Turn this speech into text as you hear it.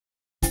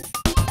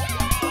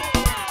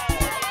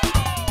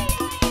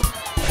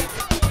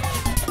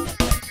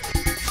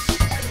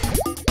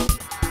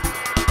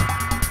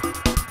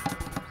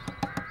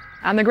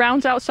On the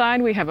grounds outside,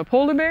 we have a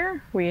polar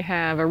bear, we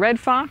have a red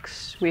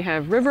fox, we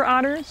have river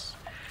otters,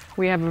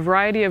 we have a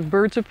variety of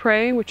birds of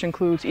prey, which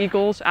includes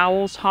eagles,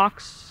 owls,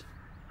 hawks,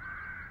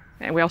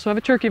 and we also have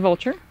a turkey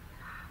vulture.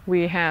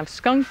 We have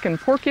skunk and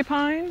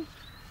porcupine,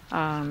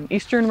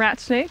 eastern rat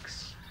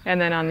snakes, and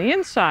then on the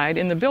inside,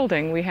 in the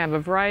building, we have a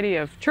variety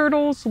of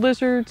turtles,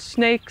 lizards,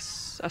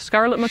 snakes, a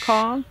scarlet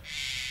macaw.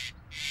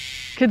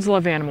 Kids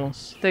love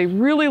animals. They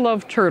really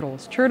love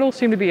turtles. Turtles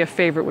seem to be a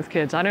favorite with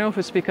kids. I don't know if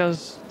it's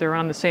because they're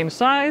on the same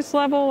size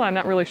level, I'm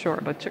not really sure,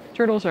 but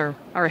turtles are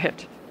a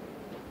hit.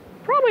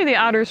 Probably the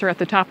otters are at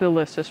the top of the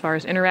list as far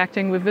as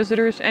interacting with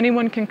visitors.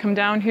 Anyone can come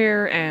down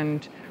here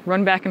and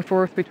run back and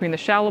forth between the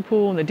shallow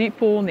pool and the deep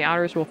pool, and the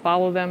otters will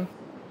follow them.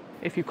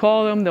 If you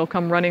call them, they'll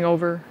come running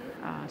over,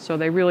 so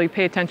they really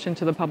pay attention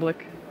to the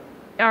public.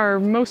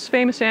 Our most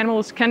famous animal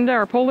is Kenda,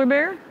 our polar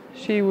bear.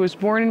 She was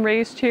born and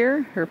raised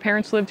here. Her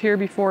parents lived here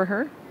before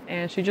her,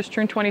 and she just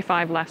turned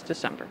 25 last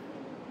December.